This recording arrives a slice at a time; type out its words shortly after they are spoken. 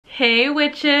Hey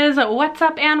witches, what's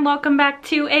up and welcome back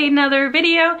to another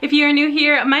video. If you are new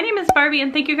here, my name is Barbie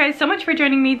and thank you guys so much for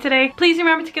joining me today. Please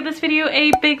remember to give this video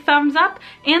a big thumbs up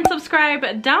and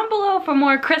subscribe down below for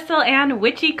more crystal and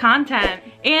witchy content.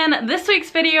 In this week's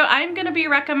video, I'm going to be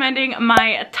recommending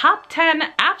my top 10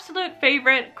 absolute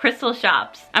favorite crystal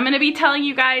shops. I'm going to be telling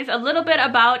you guys a little bit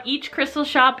about each crystal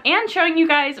shop and showing you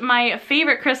guys my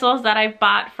favorite crystals that I've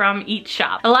bought from each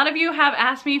shop. A lot of you have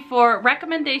asked me for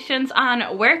recommendations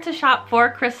on where to shop for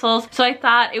crystals, so I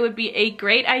thought it would be a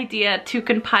great idea to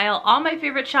compile all my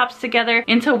favorite shops together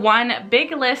into one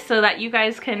big list so that you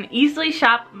guys can easily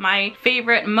shop my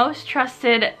favorite, most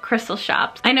trusted crystal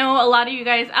shops. I know a lot of you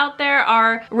guys out there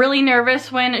are really nervous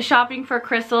when shopping for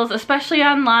crystals, especially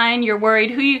online. You're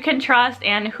worried who you can trust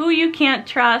and who you can't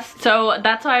trust. So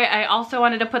that's why I also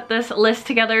wanted to put this list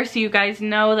together so you guys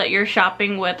know that you're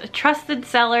shopping with trusted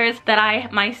sellers that I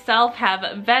myself have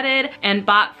vetted and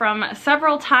bought from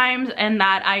several times and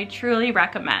that I truly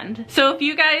recommend. So if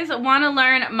you guys want to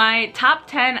learn my top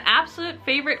 10 absolute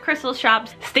favorite crystal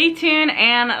shops, stay tuned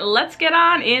and let's get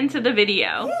on into the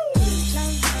video.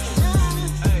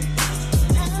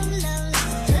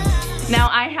 Now,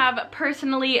 I have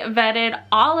personally vetted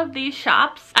all of these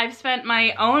shops. I've spent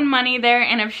my own money there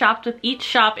and have shopped with each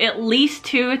shop at least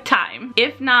 2 times,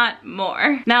 if not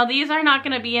more. Now, these are not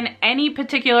going to be in any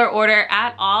particular order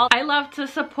at all. I love to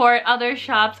support other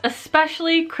shops,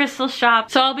 especially crystal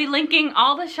shops. So I'll be linking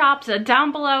all the shops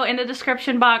down below in the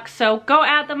description box. So go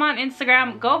add them on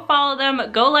Instagram, go follow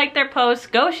them, go like their posts,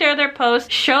 go share their posts,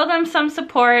 show them some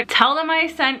support, tell them I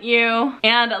sent you,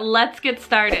 and let's get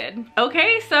started.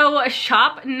 Okay, so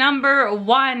shop number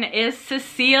 1 is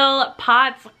Cecile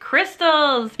Potts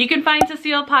Crystals. You can find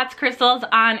Cecile Potts Crystals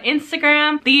on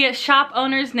Instagram. The shop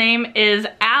owner's name is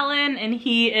Alan and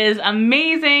he is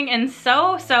amazing and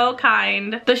so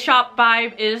kind. The shop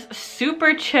vibe is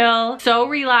super chill, so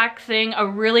relaxing, a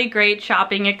really great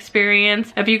shopping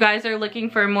experience. If you guys are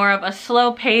looking for more of a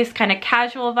slow paced kind of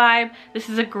casual vibe, this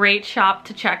is a great shop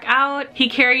to check out. He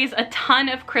carries a ton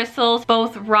of crystals,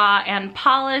 both raw and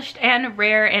polished and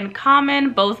rare and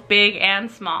common, both big and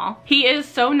small. He is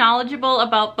so knowledgeable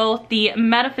about both the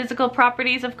metaphysical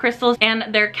properties of crystals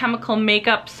and their chemical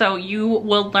makeup, so you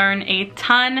will learn a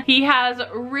ton. He has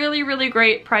really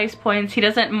great price points. He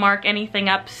doesn't mark anything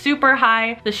up super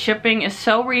high. The shipping is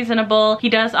so reasonable. He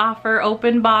does offer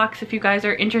open box if you guys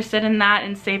are interested in that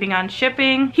and saving on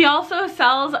shipping. He also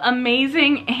sells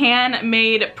amazing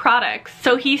handmade products.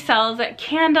 So he sells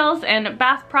candles and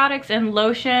bath products and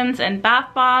lotions and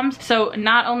bath bombs. So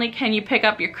not only can you pick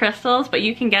up your crystals, but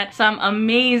you can get some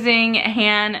amazing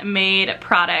handmade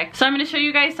products. So I'm going to show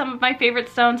you guys some of my favorite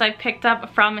stones I picked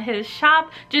up from his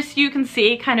shop, just so you can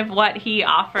see kind of what he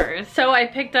offers. So I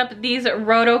picked up these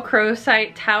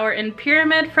rhodochrosite tower and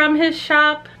pyramid from his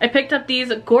shop. I picked up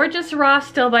these gorgeous raw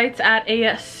still bites at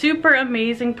a super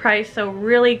amazing price, so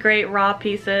really great raw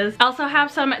pieces. I also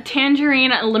have some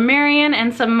tangerine lemurian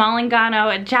and some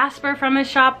Malengano jasper from his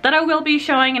shop that I will be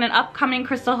showing in an upcoming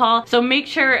crystal haul, so make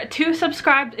sure to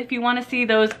subscribe if you want to see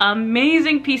those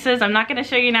amazing pieces. I'm not going to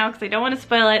show you now because I don't want to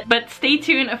spoil it, but stay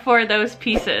tuned for those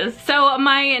pieces. So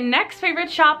my next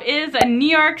favorite shop is New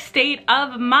York State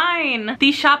of Mine.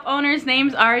 The shop owners'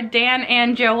 names are Dan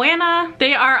and Joanna.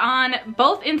 They are on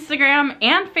both Instagram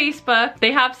and Facebook.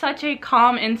 They have such a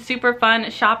calm and super fun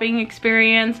shopping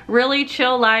experience. Really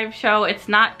chill live show. It's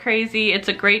not crazy. It's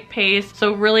a great pace.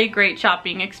 So really great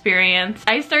shopping experience.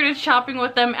 I started shopping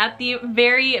with them at the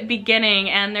very beginning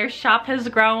and their shop has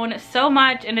grown so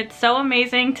much and it's so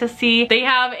amazing to see. They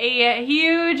have a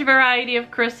huge variety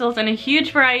of crystals and a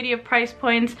huge variety of price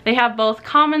points. They have both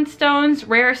common stones,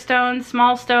 rare stones,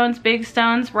 small stones, big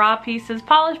stones, raw pieces,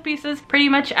 polished pieces, pretty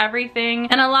much everything.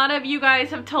 And a lot of you guys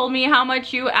have told me how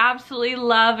much you absolutely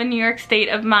love a New York State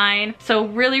of Mine. So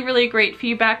really great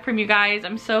feedback from you guys.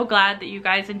 I'm so glad that you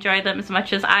guys enjoy them as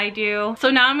much as I do. So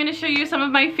now I'm going to show you some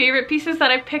of my favorite pieces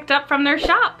that I picked up from their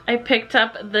shop. I picked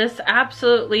up this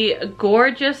absolutely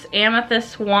gorgeous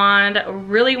amethyst wand,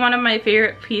 really one of my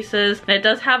favorite pieces. And it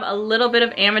does have a little bit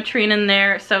of ametrine in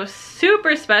there, so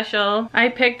super special. I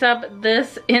picked up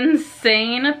this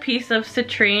insane piece of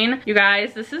citrine. You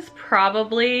guys, this is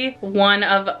probably one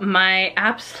of my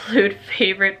absolute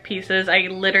favorite pieces. I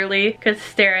literally could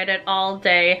stare at it all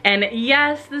day. And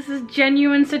yes, this is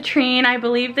genuine citrine. I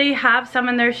believe they have some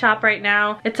in their shop right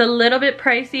now. It's a little bit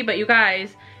pricey, but you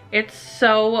guys, It's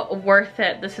so worth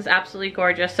it. This is absolutely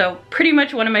gorgeous. So pretty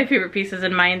much one of my favorite pieces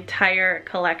in my entire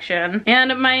collection.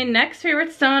 And my next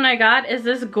favorite stone I got is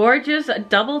this gorgeous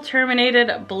double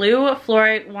terminated blue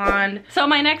fluorite wand. So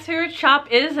my next favorite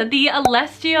shop is the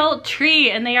Celestial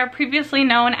Tree, and they are previously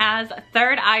known as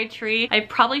Third Eye Tree. I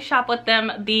probably shop with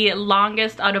them the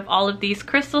longest out of all of these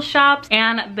crystal shops,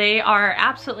 and they are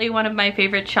absolutely one of my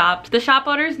favorite shops. The shop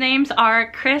owners' names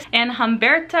are Chris and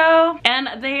Humberto,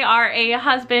 and they are a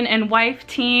husband and wife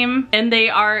team, and they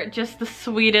are just the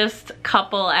sweetest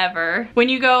couple ever. When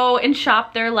you go and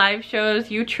shop their live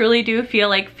shows, you truly do feel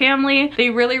like family. They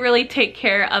really take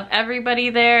care of everybody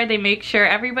there. They make sure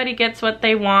everybody gets what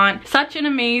they want. Such an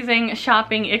amazing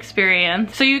shopping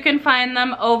experience. So you can find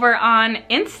them over on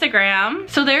Instagram.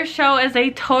 So their show is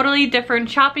a totally different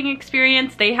shopping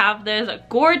experience. They have this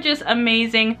gorgeous,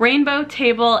 amazing rainbow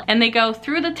table, and they go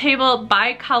through the table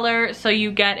by color, so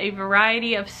you get a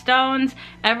variety of stones.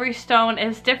 Every stone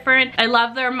is different. I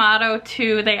love their motto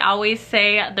too. They always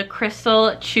say the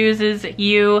crystal chooses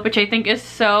you, which I think is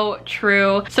so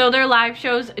true. So their live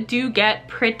shows do get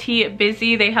pretty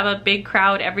busy. They have a big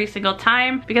crowd every single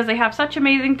time because they have such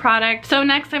amazing product. So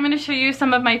next I'm going to show you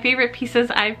some of my favorite pieces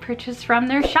I've purchased from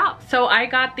their shop. So I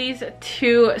got these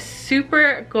two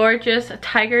super gorgeous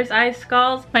tiger's eye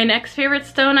skulls. My next favorite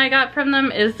stone I got from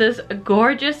them is this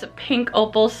gorgeous pink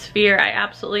opal sphere I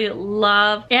absolutely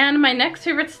love. And my next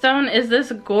favorite stone is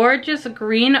this gorgeous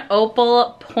green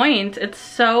opal point. It's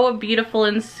so beautiful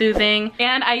and soothing.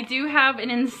 And I do have an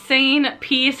insane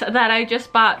piece that I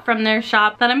just bought from their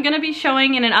shop that I'm going to be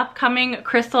showing in an upcoming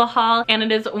crystal haul, and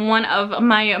it is one of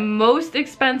my most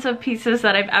expensive pieces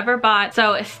that I've ever bought.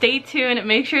 So stay tuned.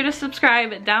 Make sure to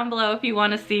subscribe down below if you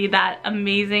want to see that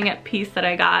amazing piece that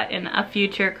I got in a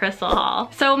future crystal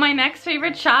haul. So my next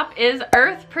favorite shop is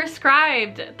Earth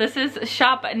Prescribed. This is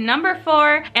shop number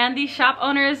 4, and the shop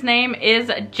owner's name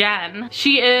is Jen.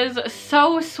 She is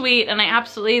so sweet, and I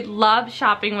absolutely love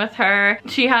shopping with her.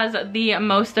 She has the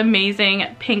most amazing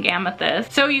pink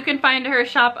amethyst. So you can find her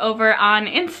shop over on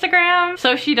Instagram.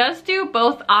 So she does do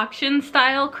both auction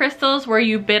style crystals where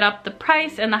you bid up the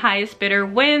price and the highest bidder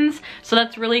wins. So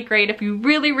that's really great if you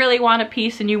really want a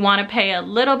piece and you want to pay a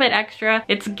little bit extra.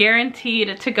 It's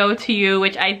guaranteed to go to you,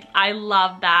 which I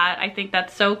love that. I think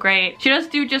that's so great. She does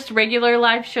do just regular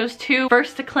live shows too.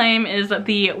 First to Claim is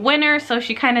the winner, so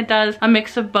she kind of does a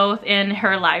mix of both in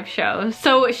her live shows.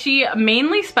 So she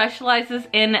mainly specializes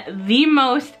in the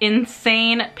most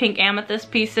insane pink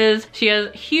amethyst pieces. She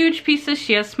has huge pieces,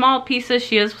 she has small pieces,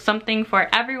 she has something for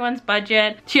everyone's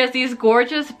budget. She has these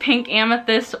gorgeous pink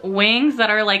amethyst wings that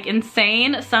are like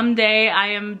insane. Someday I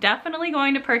am definitely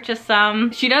going to purchase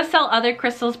some. She does sell other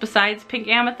crystals besides pink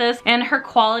amethyst, and her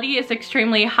quality is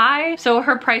extremely high, so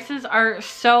her prices are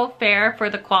so fair for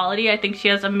the quality. I think she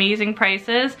has amazing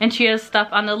prices, and she has stuff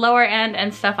on the lower end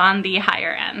and stuff on the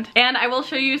higher end. And I will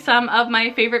show you some of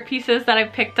my favorite pieces that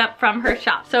I've picked up from her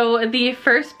shop. So the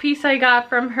first piece I got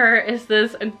from her is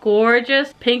this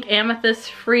gorgeous pink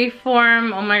amethyst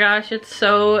freeform. Oh my gosh, it's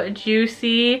so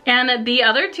juicy. And the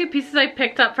other two pieces I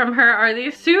picked up from her are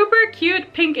these super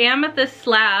cute pink amethyst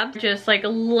slabs. Just like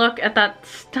look at that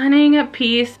stunning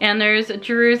piece, and there's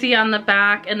druzy on the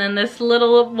back, and then this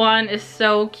little one is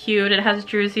so cute. It has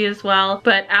druzy as well,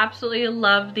 but absolutely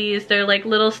love these. They're like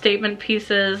little statement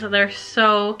pieces. They're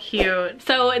so cute.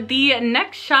 So the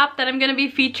next shop that I'm going to be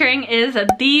featuring is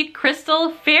the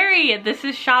Crystal Fairy. This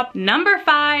is shop number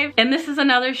 5, and this is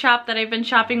another shop that I've been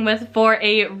shopping with for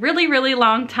a really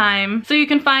long time. So you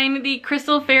can find the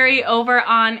Crystal Fairy over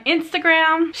on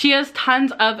Instagram. She has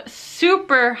tons of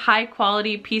super high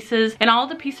quality pieces, and all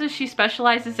the pieces she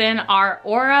specializes in are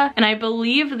aura, and I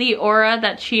believe the aura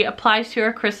that she applies to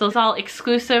her crystals is all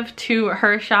exclusive to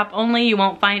her shop only. You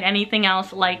won't find anything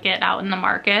else like it out in the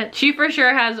market. She for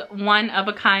sure has one of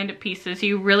a kind pieces.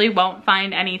 You really won't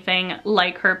find anything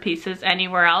like her pieces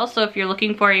anywhere else. So if you're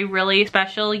looking for a really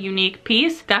special, unique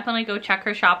piece, definitely go check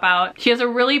her shop out. She has a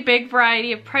really big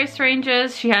variety of price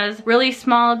ranges. She has really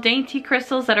small, dainty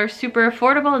crystals that are super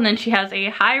affordable, and then she has a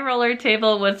high roller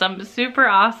table with some super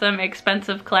awesome,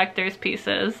 expensive collector's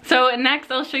pieces. So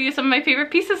next, I'll show you some of my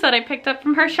favorite pieces that I picked up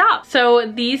from her shop.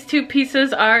 So these two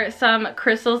pieces are some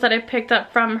crystals that I picked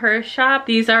up from her shop.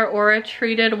 These are aura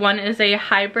treated. One is a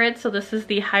hybrid, so this is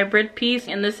the hybrid piece,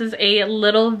 and this is a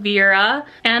little Vera.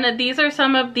 And these are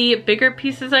some of the bigger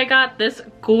pieces I got. This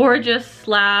gorgeous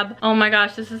slab. Oh my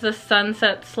gosh, this is a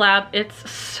sunset slab. It's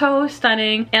so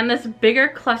stunning. And this bigger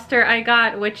cluster I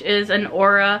got, which is an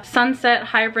aura sunset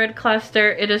hybrid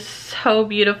cluster. It is so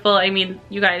beautiful. I mean,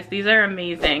 you guys, these are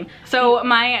amazing. So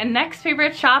my next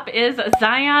favorite shop is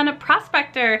Zion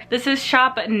Prospector. This is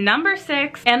shop number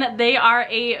 6, and and they are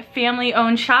a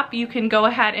family-owned shop. You can go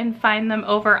ahead and find them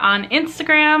over on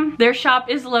Instagram. Their shop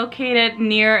is located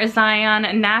near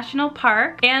Zion National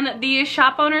Park, and the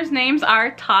shop owners' names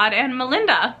are Todd and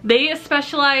Melinda. They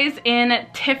specialize in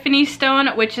Tiffany stone,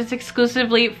 which is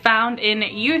exclusively found in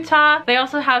Utah. They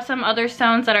also have some other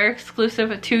stones that are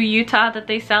exclusive to Utah that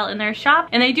they sell in their shop,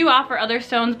 and they do offer other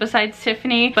stones besides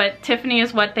Tiffany, but Tiffany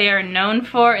is what they are known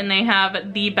for, and they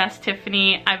have the best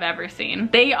Tiffany I've ever seen.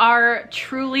 They are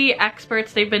truly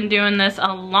experts. They've been doing this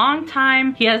a long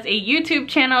time. He has a YouTube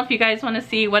channel if you guys want to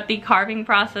see what the carving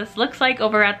process looks like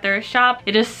over at their shop.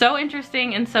 It is so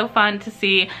interesting and so fun to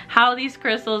see how these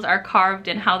crystals are carved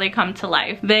and how they come to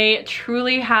life. They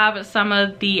truly have some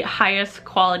of the highest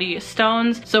quality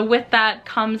stones, so with that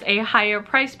comes a higher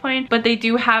price point, but they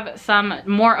do have some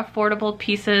more affordable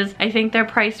pieces. I think their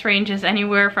price range is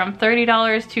anywhere from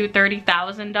 $30 to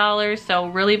 $30,000, so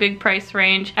really big price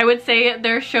range. I would say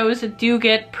their shows do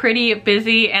get pretty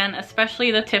busy, and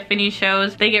especially the Tiffany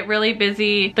shows, they get really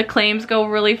busy. The claims go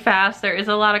really fast. There is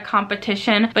a lot of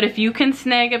competition, but if you can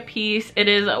snag a piece, it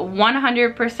is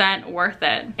 100% worth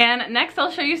it. And next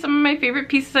I'll show you some of my favorite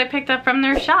pieces I picked up from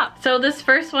their shop. So this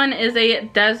first one is a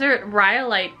desert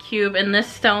rhyolite cube, and this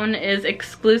stone is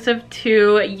exclusive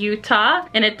to Utah,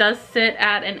 and it does sit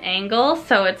at an angle,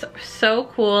 so it's so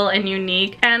cool and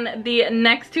unique. And the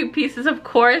next two pieces, of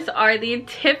course, are the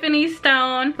Tiffany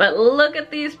stone, but look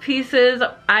at these pieces.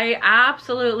 I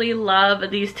absolutely love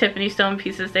these Tiffany stone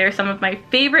pieces. They're some of my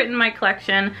favorite in my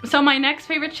collection. So my next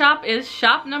favorite shop is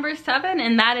shop number 7,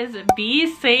 and that is Bee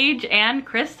Sage and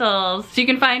Crystals. So you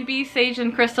can find Bee Sage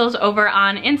and Crystals over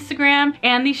on Instagram,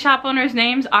 and the shop owners'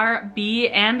 names are Bee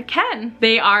and Ken.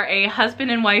 They are a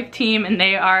husband and wife team, and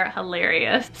they are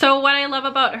hilarious. So what I love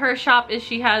about her shop is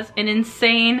she has an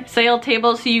insane sale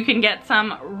table, so you can get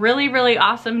some really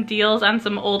awesome deals on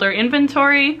some older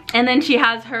inventory. And then she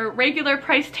has her regular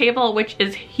price table, which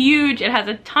is huge. It has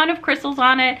a ton of crystals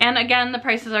on it, and again, the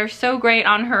prices are so great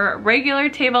on her regular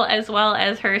table as well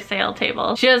as her sale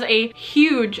table. She has a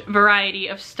huge variety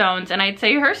of stones, and I'd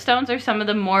say her stones are some of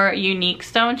the more unique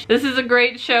stones. This is a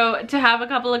great show to have a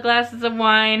couple of glasses of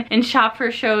wine and shop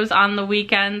for shows on the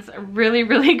weekends. Really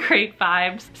great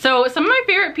vibes. So some of my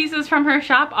favorite pieces from her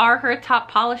shop are her top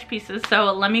polish pieces,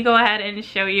 so let me go ahead and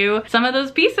show you some of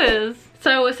those pieces.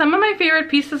 So some of my favorite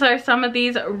pieces are some of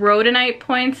these rhodonite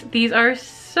points. These are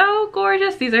so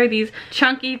gorgeous. These are these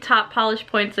chunky top polish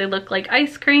points. They look like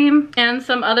ice cream. And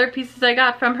some other pieces I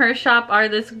got from her shop are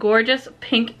this gorgeous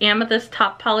pink amethyst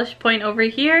top polish point over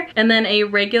here, and then a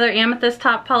regular amethyst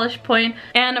top polish point.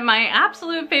 And my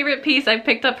absolute favorite piece I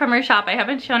picked up from her shop, I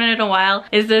haven't shown it in a while,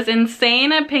 is this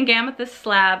insane pink amethyst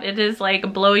slab. It is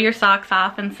like blow your socks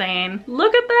off insane.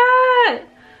 Look at that!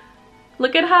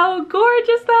 Look at how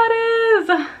gorgeous that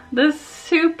is. This is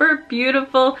super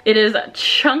beautiful. It is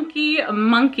chunky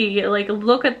monkey. Like,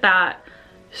 look at that.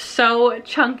 So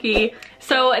chunky.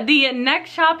 So the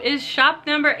next shop is shop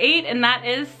number 8, and that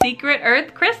is Secret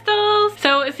Earth Crystals.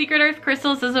 So Secret Earth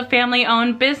Crystals is a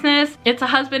family-owned business. It's a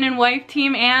husband and wife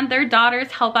team, and their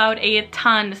daughters help out a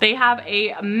ton. They have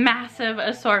a massive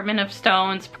assortment of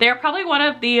stones. They're probably one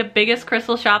of the biggest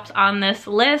crystal shops on this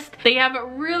list. They have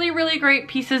really great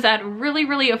pieces at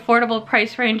really affordable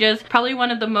price ranges. Probably one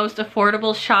of the most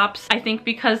affordable shops, I think,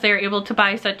 because they're able to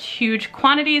buy such huge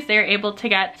quantities. They're able to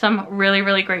get some really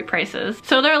great prices.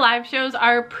 So their live shows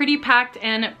are pretty packed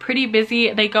and pretty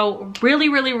busy. They go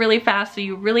really fast, so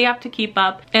you really have to keep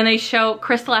up. And they show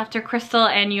crystal after crystal,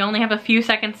 and you only have a few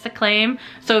seconds to claim.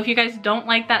 So if you guys don't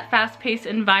like that fast-paced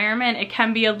environment, it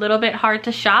can be a little bit hard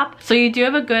to shop. So you do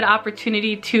have a good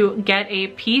opportunity to get a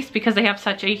piece because they have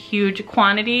such a huge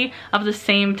quantity of the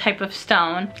same type of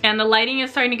stone. And the lighting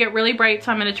is starting to get really bright,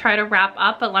 so I'm going to try to wrap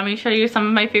up, but let me show you some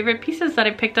of my favorite pieces that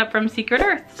I picked up from Secret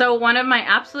Earth. So one of my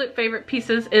absolute favorite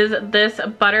pieces is this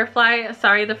butterfly.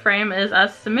 Sorry, the frame is a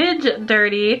smidge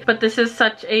dirty, but this is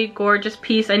such a gorgeous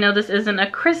piece. I know this isn't a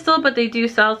crystal, but they do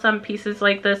sell some pieces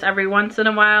like this every once in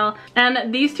a while.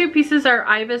 And these two pieces are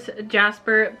ibis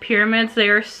jasper pyramids. They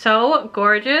are so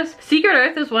gorgeous. Secret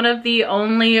Earth is one of the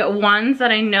only ones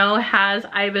that I know has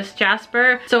ibis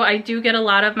jasper, so I do get a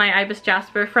lot of my ibis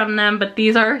jasper from them, but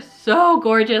these are so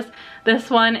gorgeous.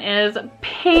 This one is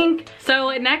pink.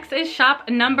 So next is shop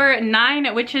number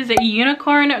 9, which is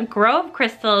Unicorn Grove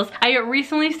Crystals. I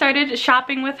recently started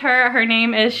shopping with her. Her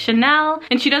name is Chanel,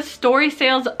 and she does story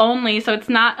sales only, so it's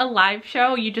not a live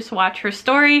show. You just watch her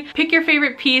story, pick your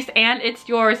favorite piece, and it's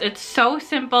yours. It's so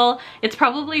simple. It's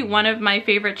probably one of my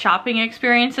favorite shopping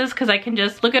experiences because I can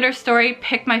just look at her story,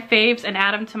 pick my faves, and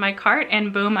add them to my cart,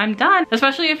 and boom, I'm done.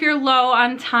 Especially if you're low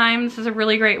on time, this is a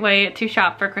really great way to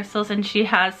shop for crystals, and she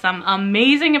has some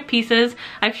amazing pieces.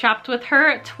 I've shopped with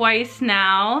her twice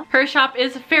now. Her shop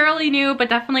is fairly new, but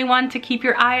definitely one to keep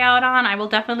your eye out on. I will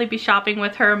definitely be shopping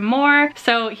with her more.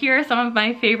 So here are some of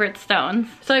my favorite stones.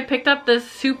 So I picked up this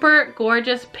super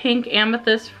gorgeous pink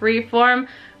amethyst freeform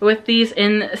with these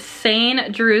insane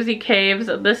Druzy caves.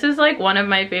 This is like one of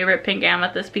my favorite pink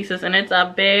amethyst pieces, and it's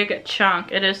a big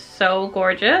chunk. It is so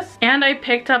gorgeous. And I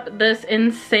picked up this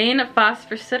insane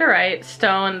phosphorite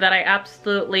stone that I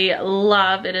absolutely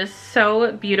love. It is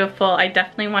so beautiful. I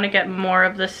definitely want to get more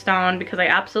of this stone because I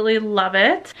absolutely love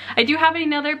it. I do have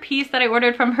another piece that I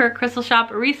ordered from her crystal shop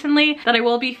recently that I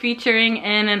will be featuring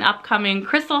in an upcoming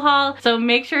crystal haul, so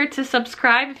make sure to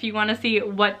subscribe if you want to see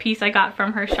what piece I got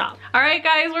from her shop. Alright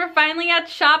guys, we're finally at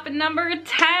shop number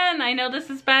 10. I know this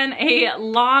has been a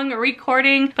long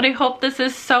recording, but I hope this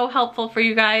is so helpful for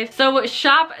you guys. So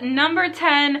shop number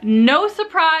 10, no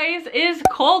surprise, is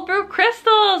Cold Brew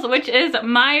Crystals, which is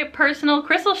my personal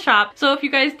crystal shop. So if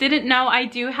you guys didn't know, I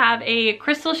do have a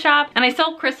crystal shop and I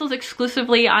sell crystals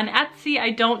exclusively on Etsy.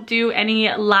 I don't do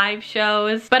any live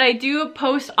shows, but I do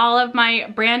post all of my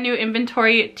brand new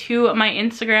inventory to my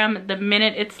Instagram the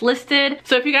minute it's listed.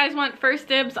 So if you guys want first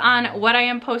dibs on what I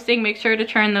am posting, make sure to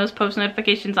turn those post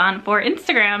notifications on for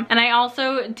Instagram. And I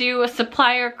also do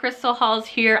supplier crystal hauls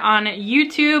here on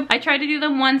YouTube. I try to do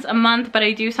them once a month, but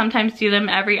I do sometimes do them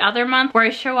every other month where I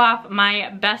show off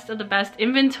my best of the best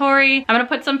inventory. I'm gonna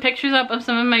put some pictures up of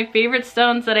some of my favorite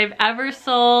stones that I've ever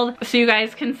sold so you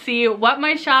guys can see what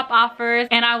my shop offers,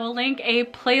 and I will link a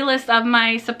playlist of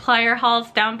my supplier hauls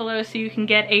down below so you can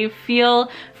get a feel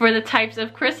for the types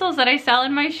of crystals that I sell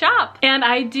in my shop. And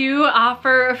I do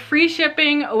offer free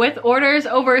shipping with orders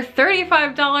over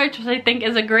 $35, which I think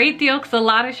is a great deal because a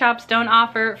lot of shops don't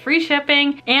offer free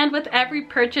shipping. And with every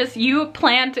purchase, you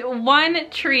plant one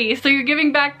tree. So you're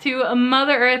giving back to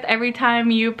Mother Earth every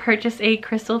time you purchase a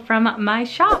crystal from my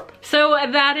shop. So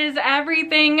that is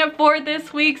everything for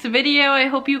this week's video. I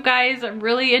hope you guys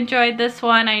really enjoyed this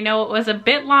one. I know it was a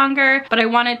bit longer, but I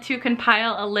wanted to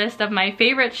compile a list of my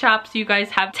favorite shops. You guys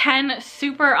have 10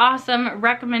 super awesome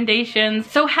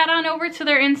recommendations. So head on over to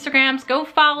their Instagrams, go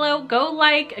follow, go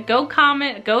like, go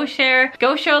comment, go share,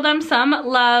 go show them some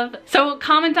love. So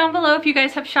comment down below if you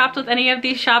guys have shopped with any of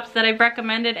these shops that I've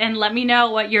recommended, and let me know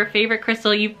what your favorite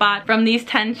crystal you've bought from these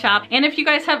 10 shops. And if you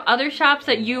guys have other shops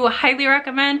that you highly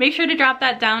recommend, make sure to drop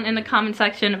that down in the comment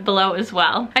section below as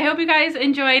well. I hope you guys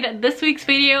enjoyed this week's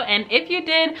video, and if you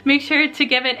did, make sure to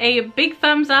give it a big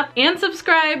thumbs up and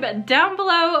subscribe down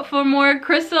below for more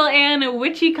crystal and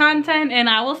witchy content, and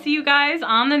I will see you guys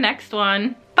on the next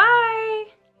one. Bye!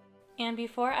 And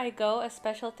before I go, a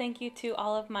special thank you to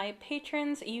all of my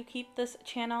patrons. You keep this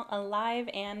channel alive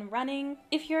and running.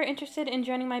 If you're interested in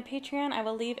joining my Patreon, I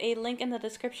will leave a link in the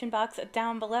description box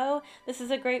down below. This is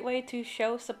a great way to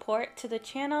show support to the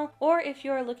channel, or if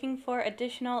you're looking for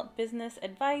additional business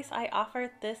advice, I offer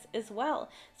this as well.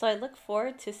 So I look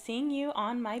forward to seeing you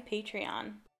on my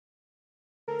Patreon.